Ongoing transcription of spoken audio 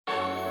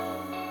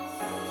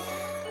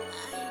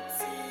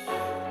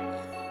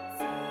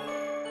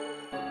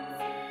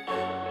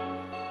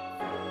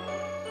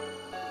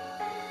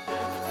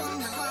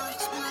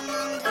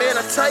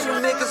I tell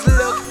you niggas,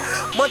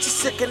 look, Munch is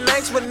sick of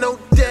nights with no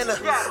dinner.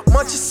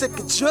 Munch is sick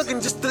of jugging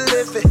just to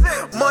live it.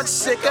 Munch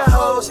sick of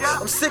hoes.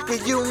 I'm sick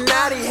of you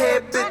naughty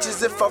head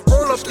bitches. If I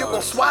roll up, you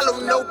gon'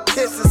 swallow no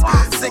kisses.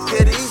 Sick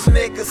of these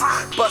niggas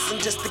bustin'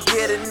 just to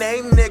get a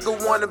name.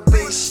 Nigga wanna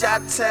be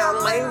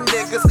Shot-Town lame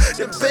niggas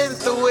that been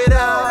through it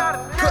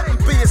all. Couldn't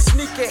be a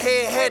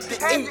sneakerhead, had to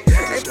eat.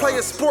 Ain't play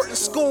a sport in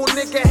school,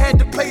 nigga had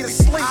to pay to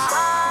sleep.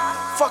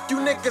 Fuck you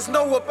niggas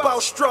know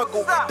about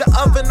struggle. The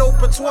oven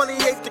open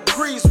 28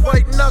 degrees,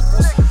 white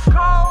knuckles.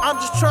 I'm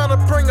just tryna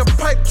bring a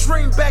pipe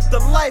dream back to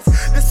life.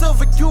 The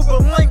silver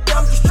Cuban link,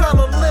 I'm just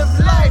tryna live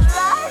life.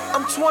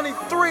 I'm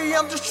 23,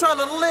 I'm just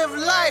tryna live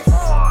life.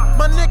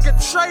 My nigga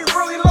Trey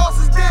really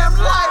lost his damn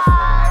life.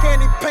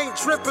 Candy paint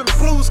dripping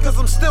blues cause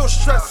I'm still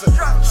stressing.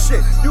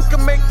 Shit, you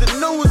can make the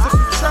news if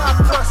you try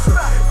pressing.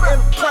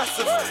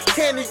 Impressive,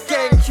 Candy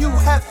gang, Hugh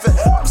Heffa.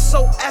 I'm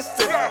so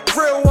effing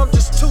real, I'm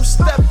just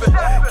two-stepping.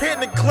 Can't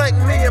neglect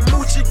me and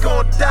Moochie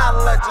gon' die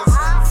legends.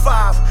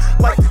 5,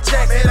 like the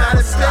Jackson, I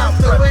done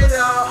been through it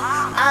all.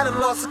 I done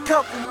lost a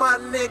couple of my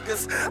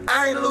niggas.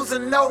 I ain't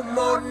losing no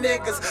more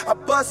niggas. I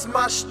bust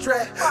my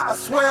strap. I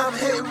swear I'm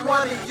hitting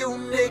one of you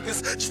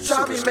niggas. Just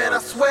try me, man, I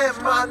swear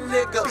my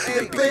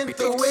nigga. Been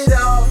through it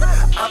all.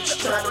 I'm just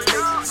trying to make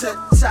it to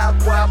the top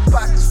while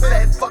pockets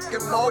fat,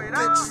 fucking more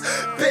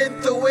bitches.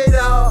 Been through it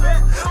all.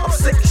 I'm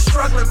sick of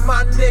struggling,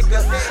 my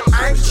nigga.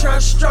 I ain't trying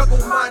to struggle,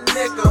 my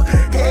nigga.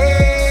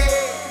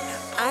 Hey.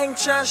 I ain't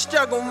tryna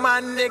struggle, my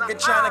nigga.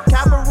 Tryna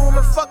cop a room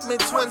and fuck me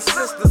twin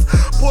sisters.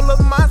 Pull up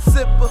my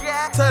zipper.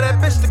 Tell that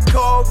bitch to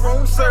call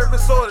room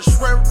service or the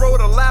shrimp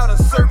roll aloud and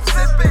serve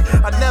sipping.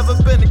 I never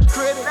been a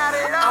critic.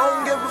 I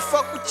don't give a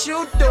fuck what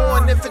you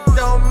doing. If it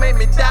don't make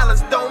me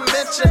dollars, don't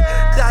mention.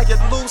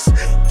 Diet loose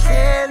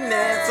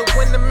cannon. So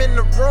when I'm in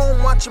the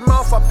room, watch your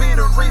mouth. I'll be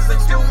the reason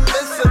you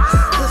listen.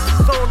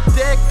 Pistols on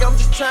deck, I'm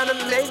just tryna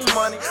make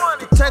money.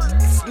 Protect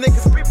these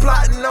niggas be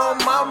plotting on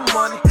my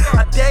money.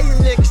 I dare you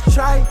niggas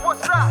try.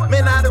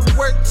 Man, I done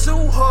worked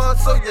too hard,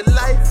 so your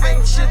life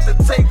ain't shit to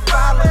take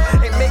violence.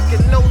 Ain't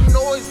making no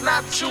noise,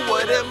 not you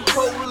or them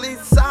police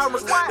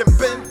sirens. Done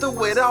been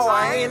through it all,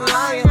 I ain't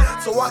lying.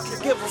 So I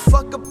can give a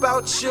fuck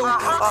about you, or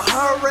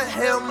her or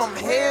him. I'm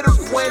here to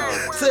win,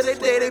 till the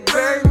day they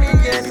bury me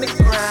in the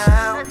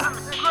ground.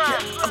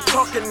 I'm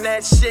talking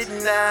that shit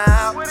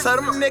now. Tell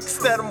them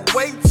niggas that I'm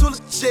way too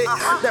legit.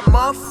 That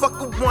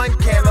motherfucker one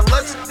can. A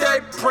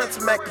legendary Prince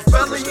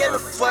Machiavelli in the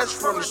flesh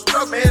from the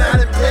struggle. Man, I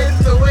done been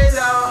through it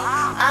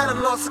all. I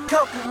done lost a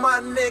couple of my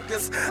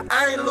niggas.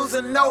 I ain't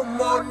losing no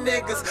more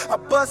niggas. I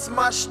bust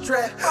my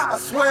strap. I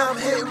swear I'm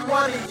hitting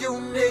one of you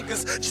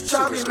niggas. Just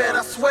try me, man,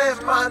 I swear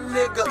my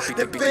nigga.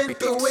 They been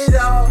through it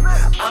all.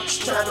 I'm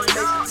just trying to make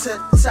it to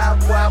the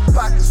top while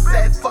pockets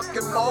fat,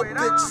 fucking more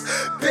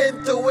bitches.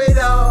 Been through it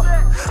all.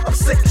 I'm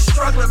sick of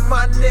struggling,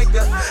 my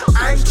nigga.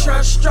 I ain't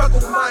tryna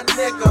struggle, my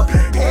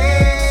nigga.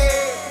 Hey.